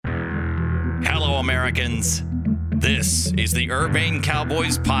Americans. This is the Urbane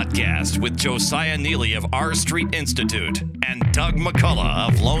Cowboys Podcast with Josiah Neeley of R Street Institute and Doug McCullough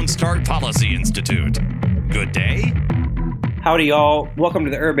of Lone Star Policy Institute. Good day. Howdy, y'all. Welcome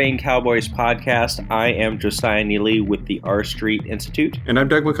to the Urbane Cowboys Podcast. I am Josiah Neeley with the R Street Institute. And I'm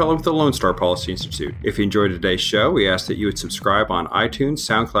Doug McCullough with the Lone Star Policy Institute. If you enjoyed today's show, we ask that you would subscribe on iTunes,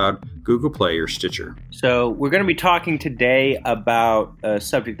 SoundCloud, Google Play, or Stitcher. So we're going to be talking today about a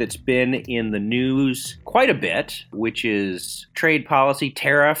subject that's been in the news quite a bit, which is trade policy,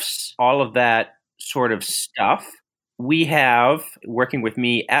 tariffs, all of that sort of stuff. We have, working with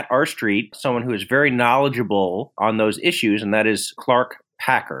me at R Street, someone who is very knowledgeable on those issues, and that is Clark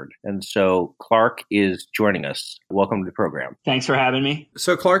Packard. And so Clark is joining us. Welcome to the program. Thanks for having me.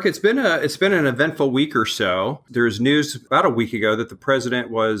 So Clark, it's been an eventful week or so. There was news about a week ago that the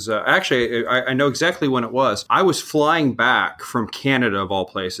president was, I know exactly when it was. I was flying back from Canada, of all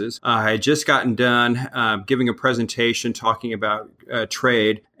places. I had just gotten done giving a presentation talking about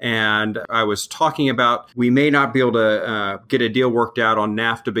trade. And I was talking about we may not be able to get a deal worked out on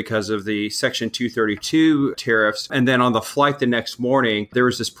NAFTA because of the Section 232 tariffs. And then on the flight the next morning, there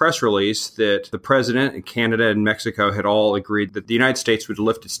was this press release that the president and Canada and Mexico had all agreed that the United States would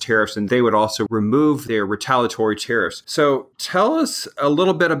lift its tariffs and they would also remove their retaliatory tariffs. So tell us a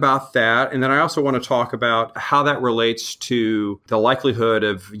little bit about that. And then I also want to talk about how that relates to the likelihood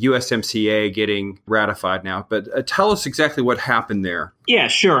of USMCA getting ratified now. But tell us exactly what happened there. Yeah,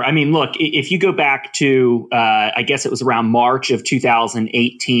 sure. I mean, look, if you go back to, I guess it was around March of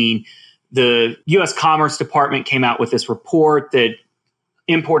 2018, the U.S. Commerce Department came out with this report that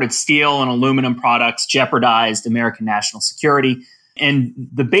imported steel and aluminum products jeopardized American national security. And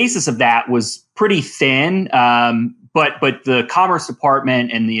the basis of that was pretty thin, but the Commerce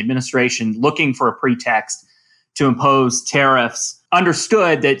Department and the administration, looking for a pretext to impose tariffs,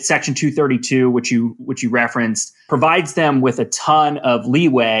 understood that Section 232, which you referenced, provides them with a ton of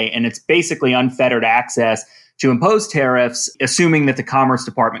leeway, and it's basically unfettered access to impose tariffs, assuming that the Commerce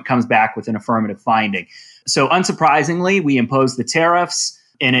Department comes back with an affirmative finding. So unsurprisingly, we imposed the tariffs,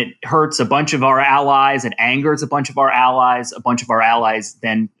 and it hurts a bunch of our allies. It angers a bunch of our allies. A bunch of our allies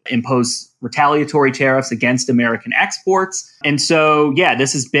then impose retaliatory tariffs against American exports. And so, yeah,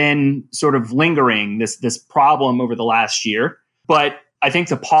 this has been sort of lingering, this problem over the last year. But I think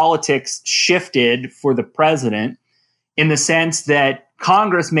the politics shifted for the president in the sense that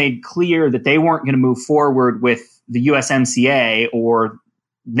Congress made clear that they weren't going to move forward with the USMCA or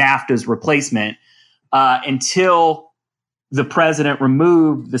NAFTA's replacement until the president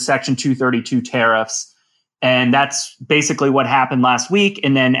removed the Section 232 tariffs. And that's basically what happened last week.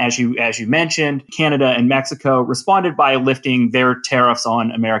 And then, as you mentioned, Canada and Mexico responded by lifting their tariffs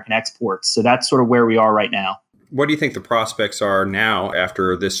on American exports. So that's sort of where we are right now. What do you think the prospects are now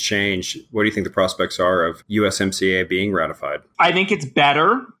after this change? What do you think the prospects are of USMCA being ratified? I think it's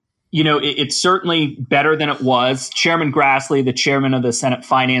better. You know, it's certainly better than it was. Chairman Grassley, the chairman of the Senate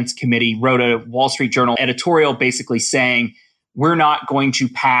Finance Committee, wrote a Wall Street Journal editorial basically saying, we're not going to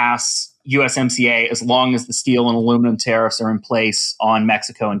pass USMCA as long as the steel and aluminum tariffs are in place on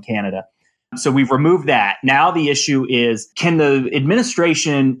Mexico and Canada. So we've removed that. Now the issue is, can the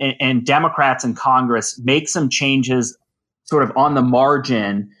administration and Democrats in Congress make some changes sort of on the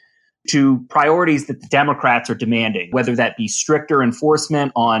margin to priorities that the Democrats are demanding, whether that be stricter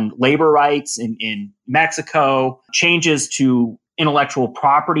enforcement on labor rights in Mexico, changes to intellectual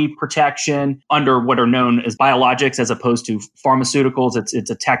property protection under what are known as biologics as opposed to pharmaceuticals. It's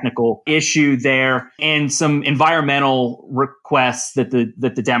a technical issue there, and some environmental requests that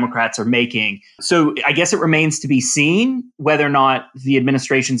the Democrats are making. So I guess it remains to be seen whether or not the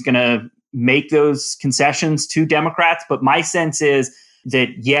administration's going to make those concessions to Democrats. But my sense is that,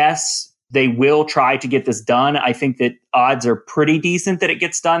 yes, they will try to get this done. I think that odds are pretty decent that it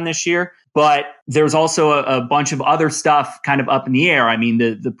gets done this year. But there's also a bunch of other stuff kind of up in the air. I mean,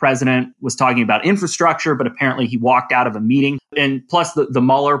 the president was talking about infrastructure, but apparently he walked out of a meeting. And plus the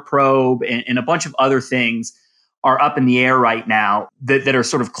Mueller probe and a bunch of other things are up in the air right now that are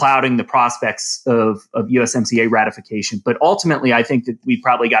sort of clouding the prospects of USMCA ratification. But ultimately, I think that we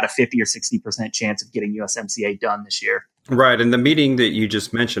probably got a 50 or 60% chance of getting USMCA done this year. Right. And the meeting that you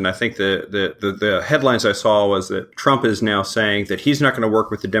just mentioned, I think the headlines I saw was that Trump is now saying that he's not going to work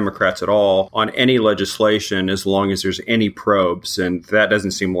with the Democrats at all on any legislation as long as there's any probes. And that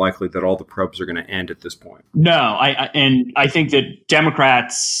doesn't seem likely that all the probes are going to end at this point. No, I think that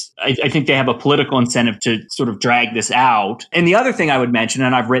Democrats, I think they have a political incentive to sort of drag this out. And the other thing I would mention,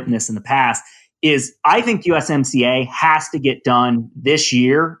 and I've written this in the past, is I think USMCA has to get done this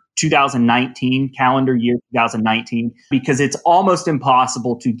year 2019, calendar year 2019, because it's almost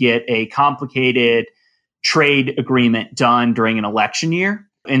impossible to get a complicated trade agreement done during an election year.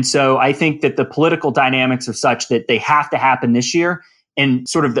 And so I think that the political dynamics are such that they have to happen this year. And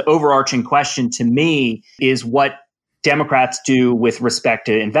sort of the overarching question to me is what Democrats do with respect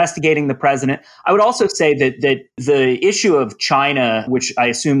to investigating the president. I would also say that the issue of China, which I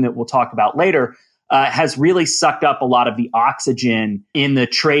assume that we'll talk about later, has really sucked up a lot of the oxygen in the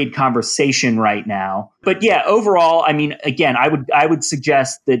trade conversation right now. But yeah, overall, I mean, again, I would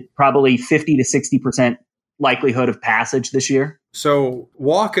suggest that probably 50 to 60% likelihood of passage this year. So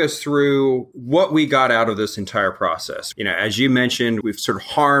walk us through what we got out of this entire process. You know, as you mentioned, we've sort of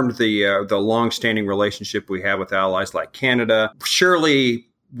harmed the longstanding relationship we have with allies like Canada. Surely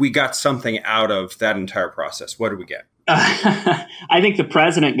we got something out of that entire process. What did we get? I think the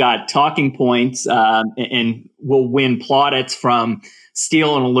president got talking points and will win plaudits from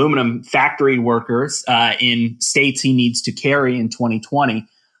steel and aluminum factory workers in states he needs to carry in 2020.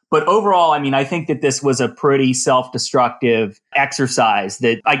 But overall, I mean, I think that this was a pretty self-destructive exercise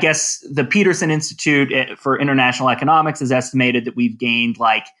that I guess the Peterson Institute for International Economics has estimated that we've gained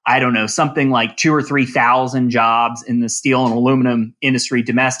something like 2,000 or 3,000 jobs in the steel and aluminum industry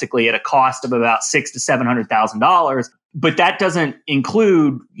domestically at a cost of about $600,000 to $700,000. But that doesn't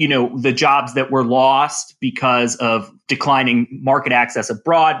include, the jobs that were lost because of declining market access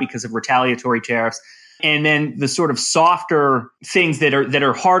abroad, because of retaliatory tariffs. And then the sort of softer things that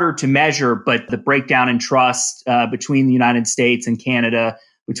are harder to measure, but the breakdown in trust between the United States and Canada,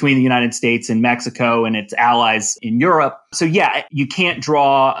 between the United States and Mexico and its allies in Europe. So yeah, you can't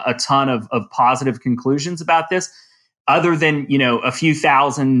draw a ton of positive conclusions about this other than, a few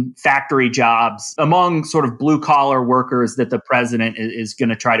thousand factory jobs among sort of blue collar workers that the president is going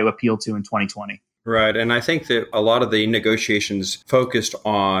to try to appeal to in 2020. Right. And I think that a lot of the negotiations focused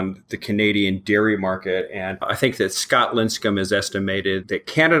on the Canadian dairy market. And I think that Scott Linscomb has estimated that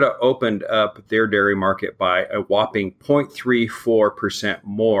Canada opened up their dairy market by a whopping 0.34%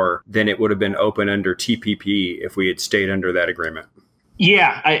 more than it would have been open under TPP if we had stayed under that agreement.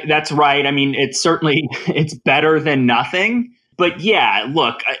 Yeah, that's right. I mean, it's better than nothing. But yeah,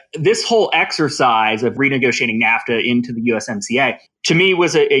 look, this whole exercise of renegotiating NAFTA into the USMCA, to me,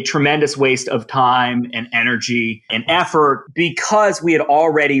 was a tremendous waste of time and energy and effort because we had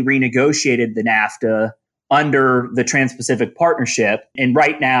already renegotiated the NAFTA under the Trans-Pacific Partnership. And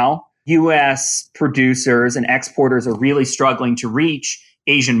right now, U.S. producers and exporters are really struggling to reach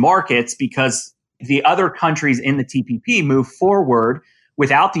Asian markets because the other countries in the TPP move forward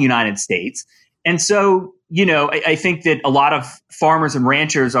without the United States. And so, I think that a lot of farmers and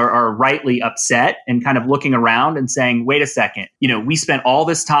ranchers are rightly upset and kind of looking around and saying, wait a second, we spent all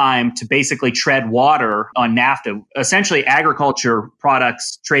this time to basically tread water on NAFTA, essentially agriculture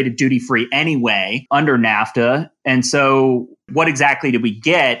products traded duty free anyway under NAFTA. And so what exactly did we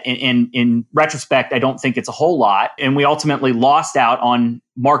get? In retrospect, I don't think it's a whole lot. And we ultimately lost out on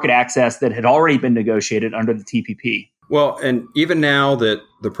market access that had already been negotiated under the TPP. Well, and even now that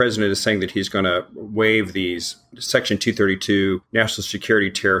the president is saying that he's going to waive these Section 232 national security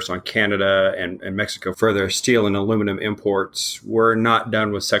tariffs on Canada and Mexico for their steel and aluminum imports, we're not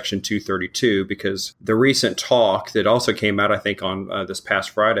done with Section 232 because the recent talk that also came out, I think, on this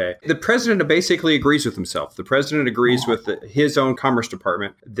past Friday, the president basically agrees with himself. The president agrees with his own Commerce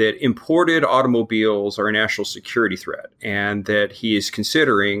Department that imported automobiles are a national security threat and that he is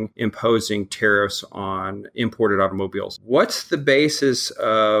considering imposing tariffs on imported automobiles. What's the basis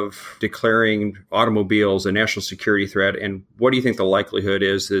of declaring automobiles a national security threat, and what do you think the likelihood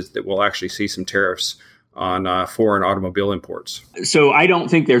is that we'll actually see some tariffs on foreign automobile imports? So I don't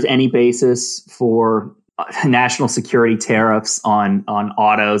think there's any basis for national security tariffs on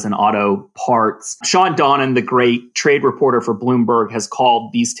autos and auto parts. Sean Donnan, the great trade reporter for Bloomberg, has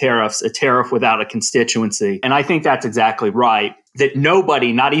called these tariffs a tariff without a constituency. And I think that's exactly right. That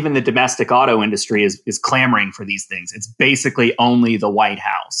nobody, not even the domestic auto industry, is clamoring for these things. It's basically only the White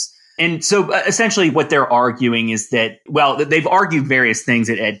House. And so essentially what they're arguing is that, well, they've argued various things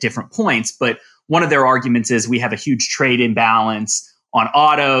at different points, but one of their arguments is we have a huge trade imbalance on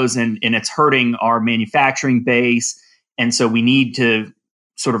autos and it's hurting our manufacturing base. And so we need to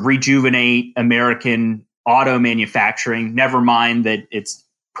sort of rejuvenate American auto manufacturing. Never mind that it's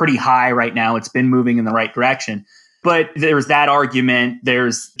pretty high right now. It's been moving in the right direction. But there's that argument.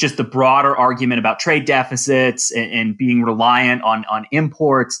 There's just the broader argument about trade deficits and being reliant on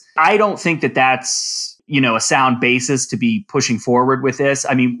imports. I don't think that that's, a sound basis to be pushing forward with this.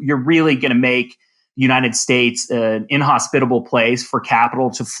 I mean, you're really going to make the United States an inhospitable place for capital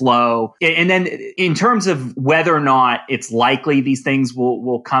to flow. And then in terms of whether or not it's likely these things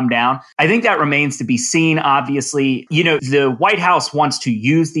will come down, I think that remains to be seen. Obviously, the White House wants to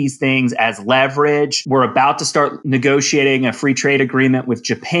use these things as leverage. We're about to start negotiating a free trade agreement with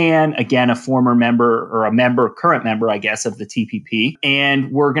Japan, again, a former member or current member, I guess, of the TPP.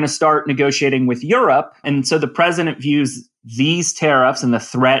 And we're going to start negotiating with Europe. And so the president views these tariffs and the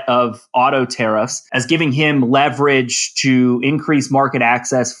threat of auto tariffs as giving him leverage to increase market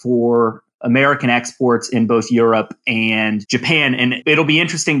access for American exports in both Europe and Japan. And it'll be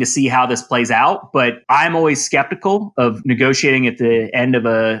interesting to see how this plays out. But I'm always skeptical of negotiating at the end of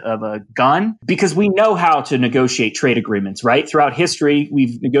a gun, because we know how to negotiate trade agreements, right? Throughout history,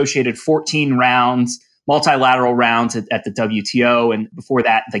 we've negotiated 14 rounds, multilateral rounds at the WTO, and before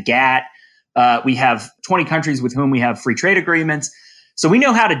that, the GATT. We have 20 countries with whom we have free trade agreements. So we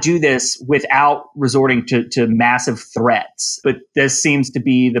know how to do this without resorting to massive threats. But this seems to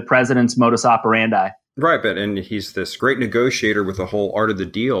be the president's modus operandi. Right, and he's this great negotiator with the whole art of the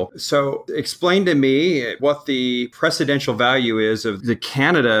deal. So explain to me what the precedential value is of the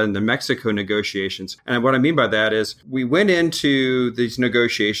Canada and the Mexico negotiations. And what I mean by that is we went into these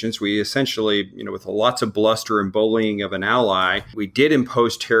negotiations, we essentially, with lots of bluster and bullying of an ally, we did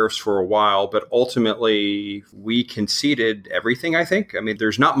impose tariffs for a while, but ultimately we conceded everything, I think. I mean,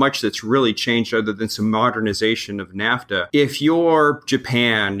 there's not much that's really changed other than some modernization of NAFTA. If you're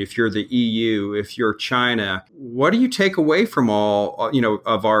Japan, if you're the EU, if you're China, what do you take away from all,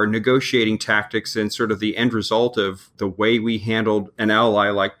 of our negotiating tactics and sort of the end result of the way we handled an ally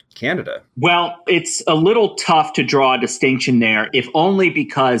like Canada? Well, it's a little tough to draw a distinction there, if only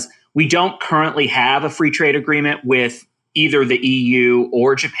because we don't currently have a free trade agreement with either the EU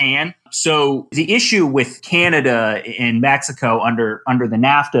or Japan. So the issue with Canada and Mexico under the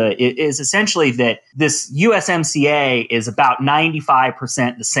NAFTA is essentially that this USMCA is about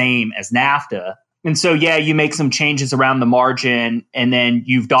 95% the same as NAFTA. And so, you make some changes around the margin and then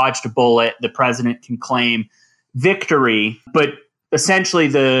you've dodged a bullet. The president can claim victory. But essentially,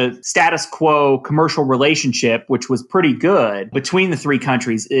 the status quo commercial relationship, which was pretty good between the three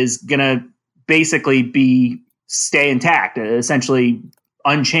countries, is going to basically stay intact, essentially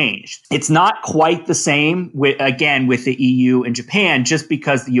unchanged. It's not quite the same with the EU and Japan, just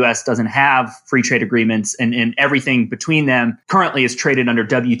because the US doesn't have free trade agreements and everything between them currently is traded under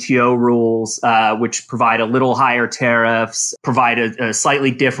WTO rules, which provide a little higher tariffs, provide a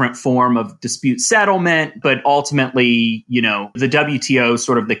slightly different form of dispute settlement, but ultimately, the WTO is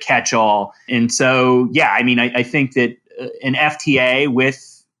sort of the catch-all. And so, I think that an FTA with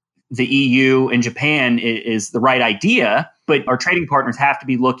the EU and Japan is the right idea, but our trading partners have to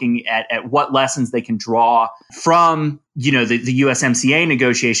be looking at what lessons they can draw from, the USMCA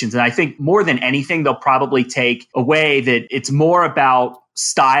negotiations. And I think more than anything, they'll probably take away that it's more about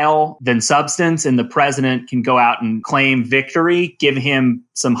style than substance, and the president can go out and claim victory, give him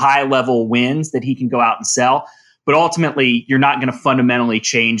some high-level wins that he can go out and sell. But ultimately, you're not going to fundamentally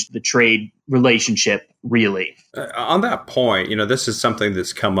change the trade relationship, really. On that point, this is something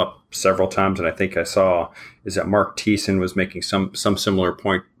that's come up several times, and I think I saw is that Mark Thiessen was making some similar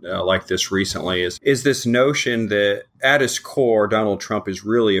point like this recently, is this notion that at his core, Donald Trump is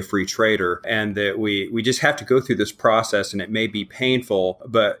really a free trader, and that we just have to go through this process, and it may be painful,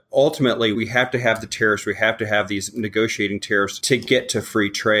 but ultimately we have to have the tariffs, we have to have these negotiating tariffs to get to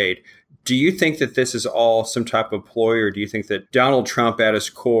free trade. Do you think that this is all some type of ploy, or do you think that Donald Trump at his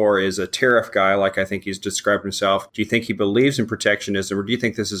core is a tariff guy, like I think he's described himself? Do you think he believes in protectionism, or do you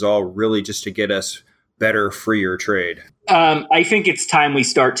think this is all really just to get us better, freer trade? I think it's time we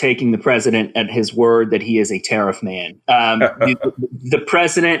start taking the president at his word that he is a tariff man. The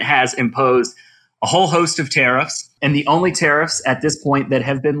president has imposed a whole host of tariffs, and the only tariffs at this point that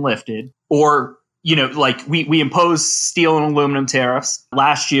have been lifted, or we imposed steel and aluminum tariffs.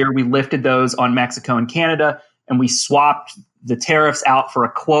 Last year, we lifted those on Mexico and Canada, and we swapped the tariffs out for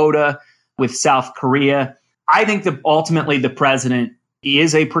a quota with South Korea. I think that ultimately the president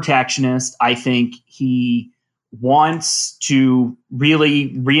is a protectionist. I think he wants to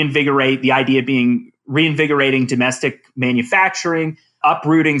really reinvigorate the idea of reinvigorating domestic manufacturing,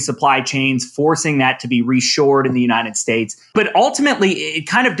 uprooting supply chains, forcing that to be reshored in the United States. But ultimately, it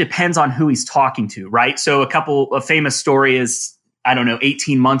kind of depends on who he's talking to, right? So a famous story is,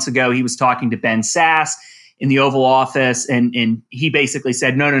 18 months ago, he was talking to Ben Sasse in the Oval Office, and he basically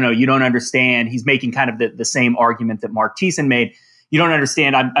said, no, you don't understand. He's making kind of the same argument that Mark Thiessen made. You don't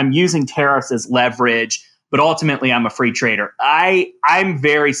understand. I'm using tariffs as leverage, but ultimately I'm a free trader. I'm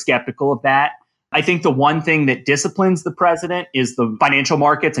very skeptical of that. I think the one thing that disciplines the president is the financial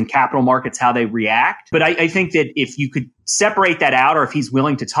markets and capital markets, how they react. But I think that if you could separate that out, or if he's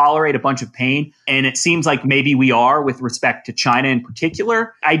willing to tolerate a bunch of pain, and it seems like maybe we are with respect to China in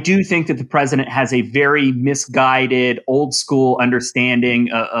particular, I do think that the president has a very misguided, old school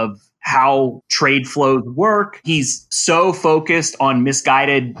understanding of how trade flows work. He's so focused on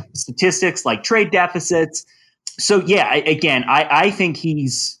misguided statistics like trade deficits. So yeah, I think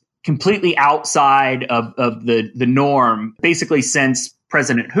he's completely outside of the norm, basically since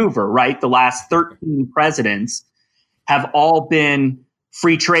President Hoover, right? The last 13 presidents have all been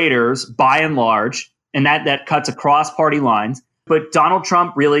free traders by and large, and that cuts across party lines. But Donald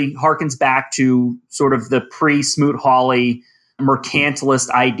Trump really harkens back to sort of the pre-Smoot-Hawley mercantilist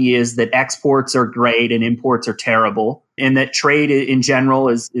ideas that exports are great and imports are terrible, and that trade in general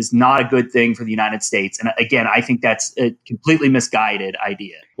is not a good thing for the United States. And again, I think that's a completely misguided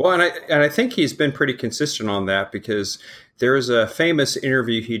idea. Well, and I think he's been pretty consistent on that, because there is a famous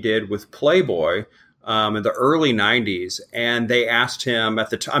interview he did with Playboy in the early 90s. And they asked him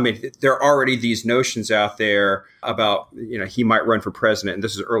at the time, I mean, there are already these notions out there about, he might run for president. And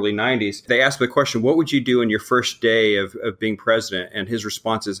this is early 90s. They asked him the question, what would you do in your first day of being president? And his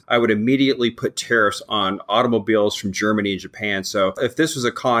response is, I would immediately put tariffs on automobiles from Germany and Japan. So if this was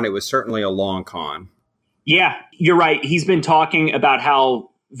a con, it was certainly a long con. Yeah, you're right. He's been talking about how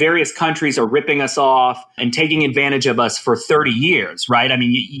various countries are ripping us off and taking advantage of us for 30 years, right? I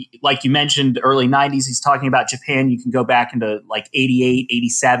mean, like you mentioned, early 90s, he's talking about Japan. You can go back into like 88,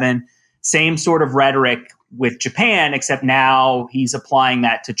 87, same sort of rhetoric with Japan, except now he's applying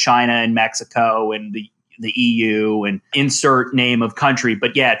that to China and Mexico and the EU and insert name of country.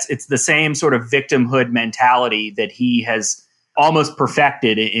 But yeah, it's the same sort of victimhood mentality that he has almost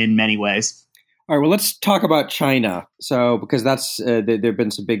perfected in many ways. All right, well, let's talk about China. So, because that's there have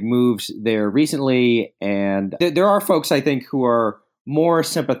been some big moves there recently, and there are folks, I think, who are more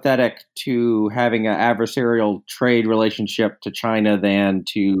sympathetic to having an adversarial trade relationship to China than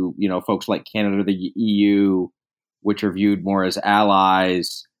to, folks like Canada, the EU, which are viewed more as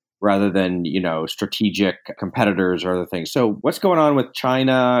allies rather than, strategic competitors or other things. So what's going on with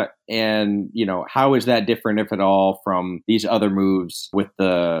China, and, how is that different, if at all, from these other moves with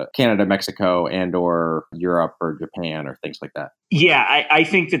the Canada, Mexico, and or Europe or Japan or things like that? Yeah, I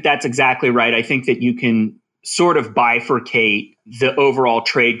think that that's exactly right. I think that you can sort of bifurcate the overall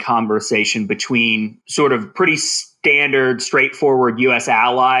trade conversation between sort of pretty standard, straightforward U.S.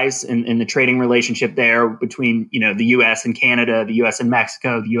 allies in the trading relationship there between, the U.S. and Canada, the U.S. and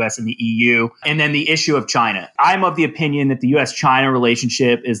Mexico, the U.S. and the EU, and then the issue of China. I'm of the opinion that the U.S.-China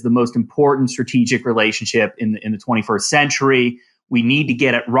relationship is the most important strategic relationship in the 21st century. We need to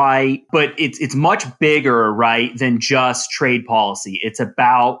get it right, but it's much bigger, right, than just trade policy. It's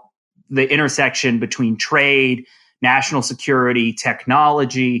about the intersection between trade, national security,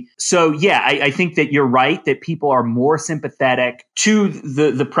 technology. So yeah, I think that you're right that people are more sympathetic to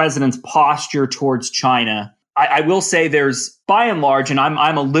the president's posture towards China. I will say there's, by and large, and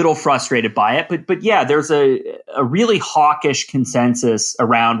I'm a little frustrated by it, but yeah, there's a really hawkish consensus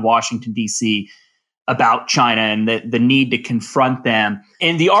around Washington, D.C. about China and the need to confront them.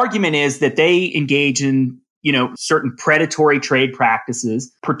 And the argument is that they engage in certain predatory trade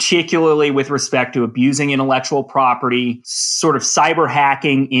practices, particularly with respect to abusing intellectual property, sort of cyber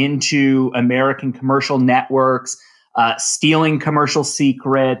hacking into American commercial networks, stealing commercial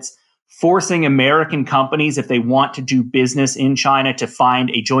secrets, forcing American companies, if they want to do business in China, to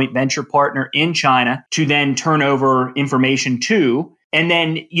find a joint venture partner in China to then turn over information to. And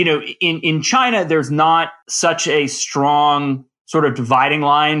then, in China, there's not such a strong sort of dividing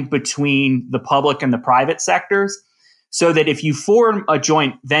line between the public and the private sectors, so that if you form a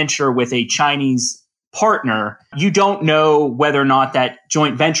joint venture with a Chinese partner, you don't know whether or not that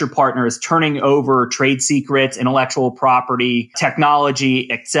joint venture partner is turning over trade secrets, intellectual property, technology,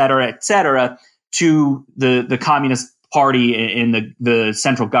 et cetera, to the Communist Party in the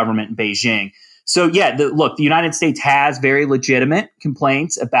central government in Beijing. So yeah, the United States has very legitimate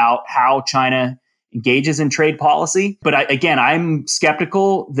complaints about how China engages in trade policy. But I'm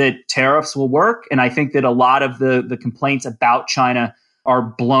skeptical that tariffs will work. And I think that a lot of the complaints about China are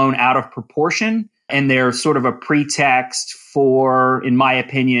blown out of proportion. And they're sort of a pretext for, in my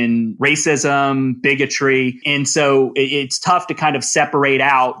opinion, racism, bigotry. And so it's tough to kind of separate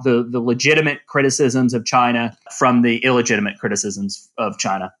out the legitimate criticisms of China from the illegitimate criticisms of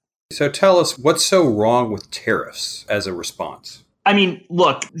China. So tell us, what's so wrong with tariffs as a response? I mean,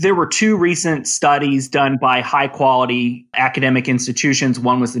 look, there were two recent studies done by high-quality academic institutions.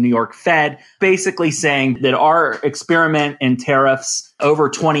 One was the New York Fed, basically saying that our experiment in tariffs over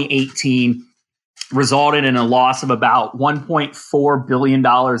 2018 resulted in a loss of about $1.4 billion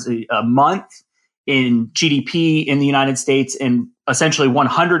a month in GDP in the United States, and essentially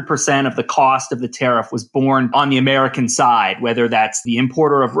 100% of the cost of the tariff was borne on the American side, whether that's the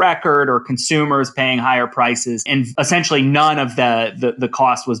importer of record or consumers paying higher prices. And essentially none of the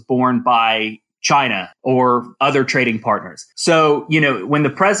cost was borne by China or other trading partners. So, when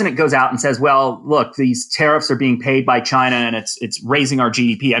the president goes out and says, well, look, these tariffs are being paid by China and it's raising our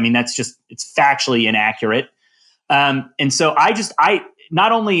GDP, I mean, it's factually inaccurate. And so I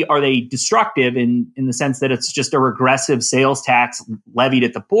not only are they destructive in the sense that it's just a regressive sales tax levied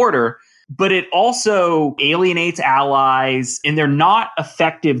at the border, but it also alienates allies, and they're not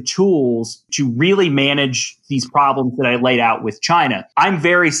effective tools to really manage these problems that I laid out with China. I'm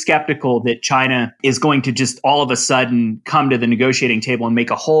very skeptical that China is going to just all of a sudden come to the negotiating table and make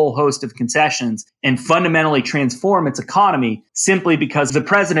a whole host of concessions and fundamentally transform its economy simply because the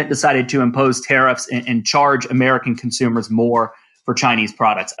president decided to impose tariffs and charge American consumers more for Chinese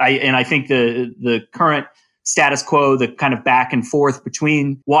products. I think the current status quo, the kind of back and forth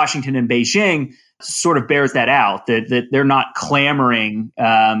between Washington and Beijing sort of bears that out, that they're not clamoring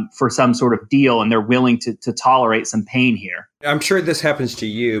for some sort of deal, and they're willing to tolerate some pain here. I'm sure this happens to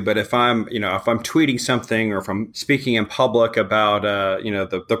you, but if I'm tweeting something or if I'm speaking in public about,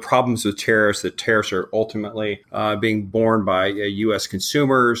 the problems with tariffs, that tariffs are ultimately being borne by U.S.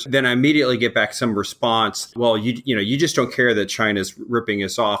 consumers, then I immediately get back some response. Well, you just don't care that China's ripping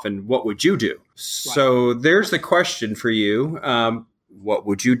us off, and what would you do? Right. So there's the question for you. What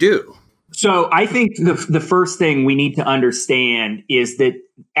would you do? So I think the first thing we need to understand is that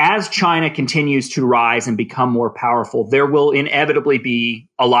as China continues to rise and become more powerful, there will inevitably be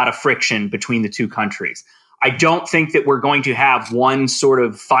a lot of friction between the two countries. I don't think that we're going to have one sort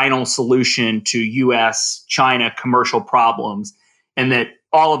of final solution to U.S.-China commercial problems, and that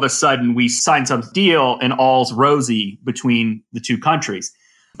all of a sudden we sign some deal and all's rosy between the two countries.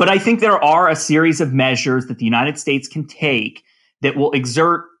 But I think there are a series of measures that the United States can take that will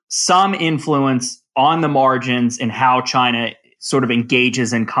exert some influence on the margins in how China sort of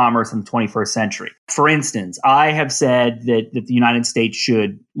engages in commerce in the 21st century. For instance, I have said that the United States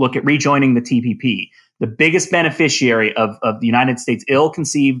should look at rejoining the TPP. The biggest beneficiary of the United States'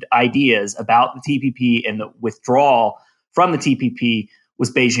 ill-conceived ideas about the TPP and the withdrawal from the TPP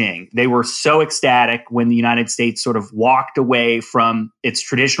was Beijing. They were so ecstatic when the United States sort of walked away from its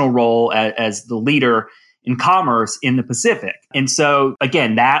traditional role as the leader in commerce in the Pacific. And so,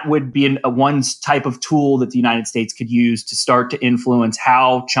 again, that would be one type of tool that the United States could use to start to influence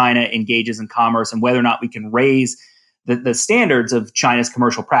how China engages in commerce and whether or not we can raise the standards of China's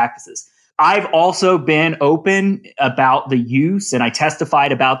commercial practices. I've also been open about the use, and I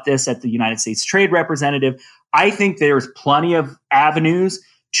testified about this at the United States Trade Representative. I think there's plenty of avenues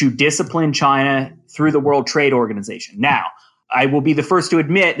to discipline China through the World Trade Organization. Now, I will be the first to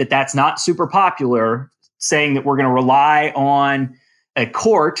admit that that's not super popular, saying that we're going to rely on a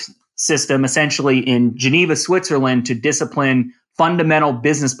court system, essentially in Geneva, Switzerland, to discipline fundamental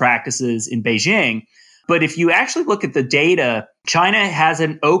business practices in Beijing. But if you actually look at the data, China has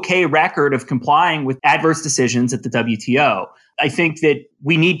an okay record of complying with adverse decisions at the WTO. I think that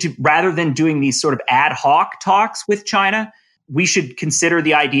we need to, rather than doing these sort of ad hoc talks with China, we should consider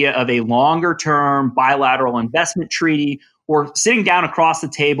the idea of a longer term bilateral investment treaty, or sitting down across the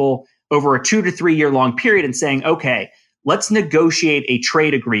table over a 2 to 3 year long period and saying, okay, let's negotiate a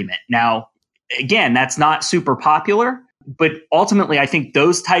trade agreement. Now, again, that's not super popular, but ultimately I think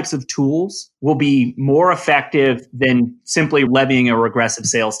those types of tools will be more effective than simply levying a regressive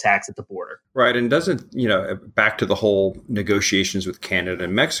sales tax at the border. Right. And doesn't, back to the whole negotiations with Canada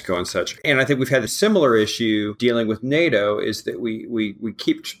and Mexico and such. And I think we've had a similar issue dealing with NATO, is that we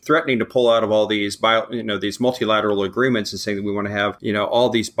keep threatening to pull out of all these these multilateral agreements and saying that we want to have, all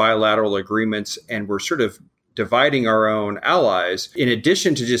these bilateral agreements, and we're sort of dividing our own allies, in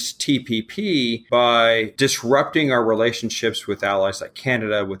addition to just TPP, by disrupting our relationships with allies like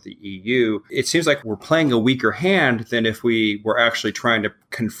Canada, with the EU. It seems like we're playing a weaker hand than if we were actually trying to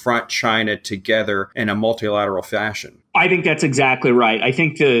confront China together in a multilateral fashion. I think that's exactly right. I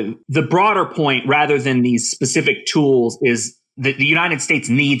think the broader point, rather than these specific tools, is that the United States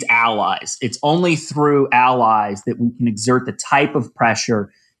needs allies. It's only through allies that we can exert the type of pressure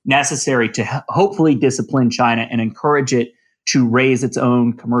necessary to hopefully discipline China and encourage it to raise its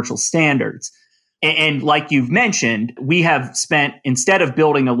own commercial standards. And like you've mentioned, we have spent, instead of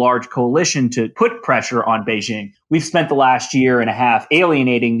building a large coalition to put pressure on Beijing, we've spent the last year and a half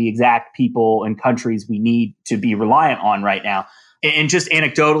alienating the exact people and countries we need to be reliant on right now. And just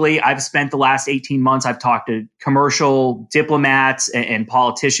anecdotally, I've spent the last 18 months, I've talked to commercial diplomats and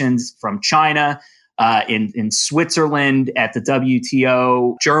politicians from China, in Switzerland at the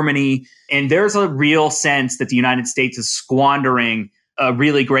WTO, Germany. And there's a real sense that the United States is squandering a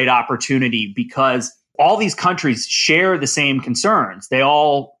really great opportunity because all these countries share the same concerns. They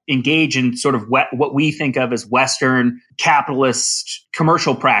all engage in sort of what we think of as Western capitalist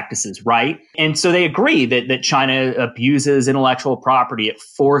commercial practices, right? And so they agree that China abuses intellectual property. It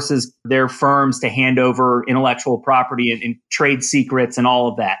forces their firms to hand over intellectual property and trade secrets and all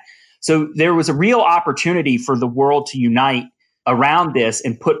of that. So there was a real opportunity for the world to unite around this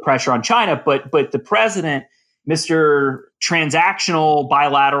and put pressure on China. But the president, Mr.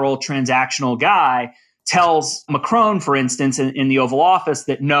 Bilateral transactional guy, tells Macron, for instance, in the Oval Office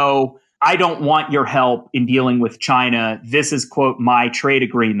that, no, I don't want your help in dealing with China. This is, quote, my trade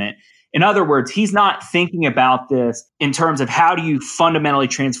agreement. In other words, he's not thinking about this in terms of how do you fundamentally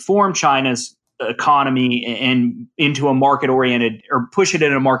transform China's economy and into a market-oriented or push it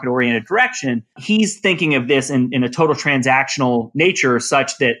in a market-oriented direction. He's thinking of this in a total transactional nature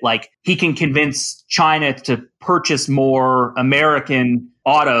such that like he can convince China to purchase more American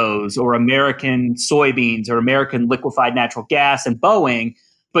autos or American soybeans or American liquefied natural gas and Boeing.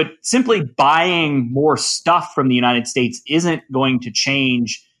 But simply buying more stuff from the United States isn't going to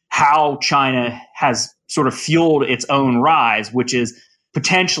change how China has sort of fueled its own rise, which is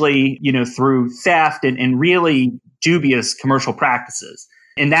potentially, through theft and really dubious commercial practices.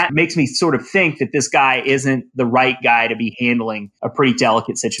 And that makes me sort of think that this guy isn't the right guy to be handling a pretty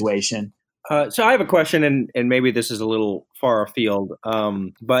delicate situation. So I have a question, and maybe this is a little far afield,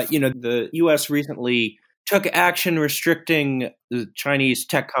 but, the U.S. recently took action restricting the Chinese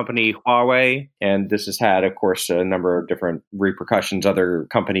tech company Huawei. And this has had, of course, a number of different repercussions. Other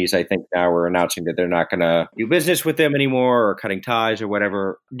companies, I think, now are announcing that they're not going to do business with them anymore or cutting ties or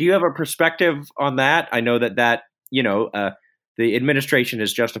whatever. Do you have a perspective on that? I know that the administration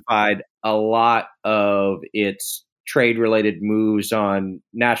has justified a lot of its trade-related moves on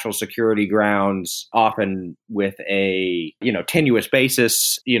national security grounds, often with a, tenuous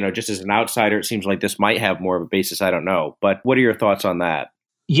basis. Just as an outsider, it seems like this might have more of a basis. I don't know. But what are your thoughts on that?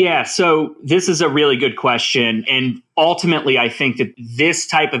 Yeah, so this is a really good question. And ultimately, I think that this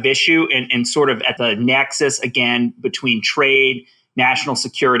type of issue and sort of at the nexus, again, between trade, national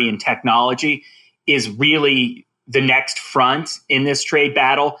security, and technology is really the next front in this trade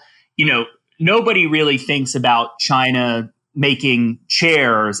battle. Nobody really thinks about China making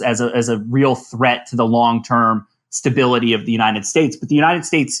chairs as a real threat to the long-term stability of the United States. But the United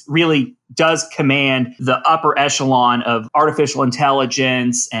States really does command the upper echelon of artificial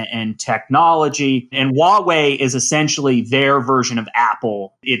intelligence and technology. And Huawei is essentially their version of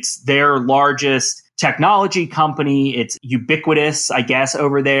Apple. It's their largest technology company. It's ubiquitous, I guess,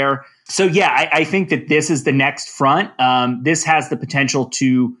 over there. So yeah, I think that this is the next front. This has the potential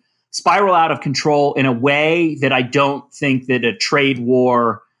to spiral out of control in a way that I don't think that a trade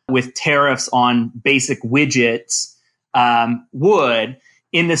war with tariffs on basic widgets would,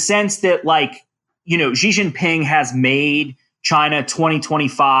 in the sense that, Xi Jinping has made China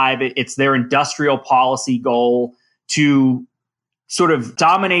 2025, it's their industrial policy goal to sort of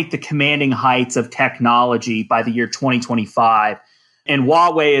dominate the commanding heights of technology by the year 2025. And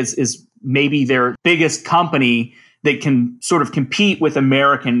Huawei is maybe their biggest company that can sort of compete with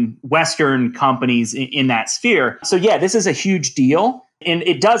American Western companies in that sphere. So yeah, this is a huge deal. And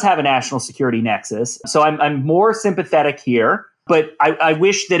it does have a national security nexus. So I'm more sympathetic here. But I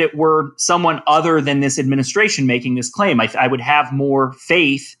wish that it were someone other than this administration making this claim. I would have more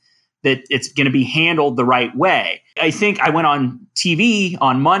faith that it's going to be handled the right way. I think I went on TV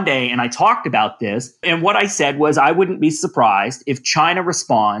on Monday and I talked about this. And what I said was I wouldn't be surprised if China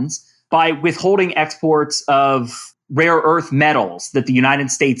responds by withholding exports of rare earth metals that the United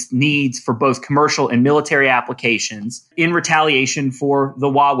States needs for both commercial and military applications in retaliation for the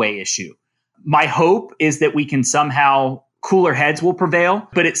Huawei issue. My hope is that we can somehow cooler heads will prevail,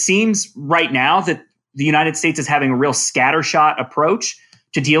 but it seems right now that the United States is having a real scattershot approach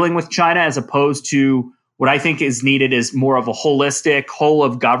to dealing with China, as opposed to what I think is needed is more of a holistic, whole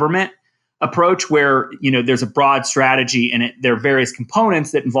of government approach where, there's a broad strategy and there are various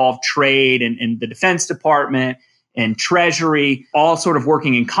components that involve trade and the Defense Department and Treasury, all sort of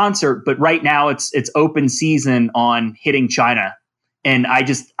working in concert. But right now it's open season on hitting China. And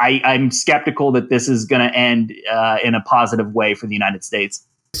I'm skeptical that this is going to end in a positive way for the United States.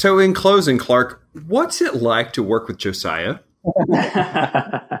 So in closing, Clark, what's it like to work with Josiah?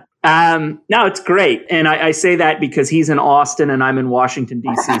 No, it's great. And I say that because he's in Austin and I'm in Washington,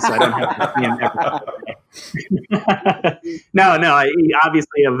 D.C., so I don't have to see him every day. No, he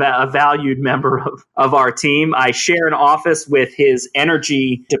obviously a valued member of our team. I share an office with his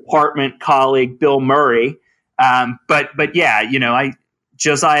energy department colleague, Bill Murray. But yeah,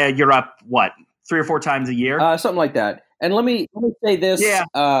 Josiah, you're up, 3 or 4 times a year? Something like that. And let me say this. Yeah.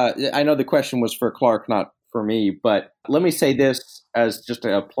 I know the question was for Clark, not for me, but let me say this as just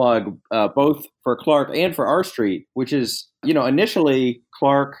a plug, both for Clark and for R Street, which is, initially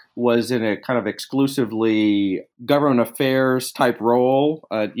Clark was in a kind of exclusively government affairs type role.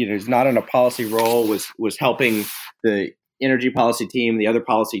 He's not in a policy role, was helping the energy policy team, the other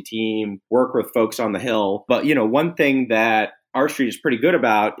policy team, work with folks on the Hill. But, one thing that R Street is pretty good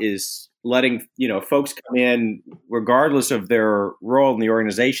about is letting, folks come in regardless of their role in the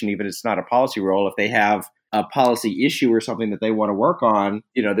organization, even if it's not a policy role. If they have a policy issue or something that they want to work on,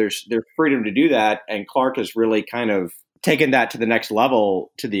 there's freedom to do that. And Clark has really kind of taken that to the next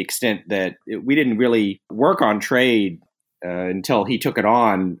level, to the extent that we didn't really work on trade until he took it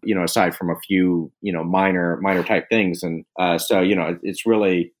on, aside from a few, minor type things. And so, it's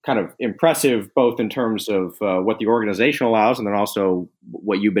really kind of impressive, both in terms of what the organization allows and then also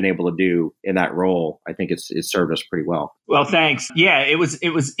what you've been able to do in that role. I think it's served us pretty well. Well, thanks. Yeah, it was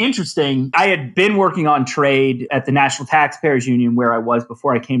interesting. I had been working on trade at the National Taxpayers Union, where I was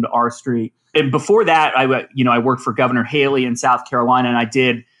before I came to R Street. And before that, I worked for Governor Haley in South Carolina, and I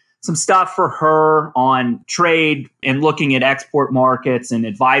did some stuff for her on trade and looking at export markets and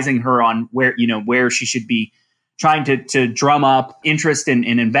advising her on where she should be trying to drum up interest in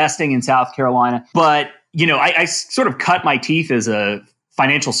investing in South Carolina. But, I sort of cut my teeth as a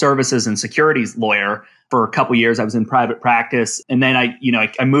financial services and securities lawyer for a couple of years. I was in private practice. And then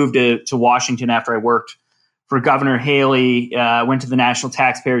I moved to Washington after I worked for Governor Haley, went to the National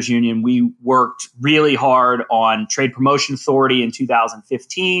Taxpayers Union. We worked really hard on Trade Promotion Authority in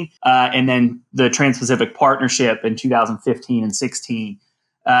 2015, and then the Trans-Pacific Partnership in 2015 and 16.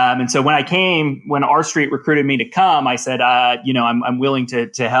 And so when R Street recruited me to come, I said, I'm willing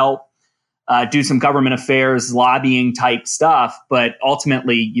to help do some government affairs, lobbying type stuff. But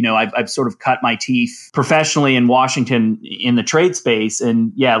ultimately, I've sort of cut my teeth professionally in Washington in the trade space.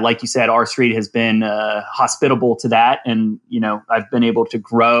 And yeah, like you said, R Street has been hospitable to that. And, I've been able to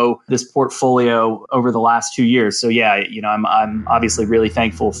grow this portfolio over the last 2 years. So yeah, I'm obviously really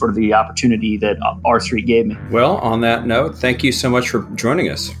thankful for the opportunity that R Street gave me. Well, on that note, thank you so much for joining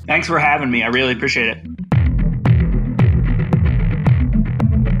us. Thanks for having me. I really appreciate it.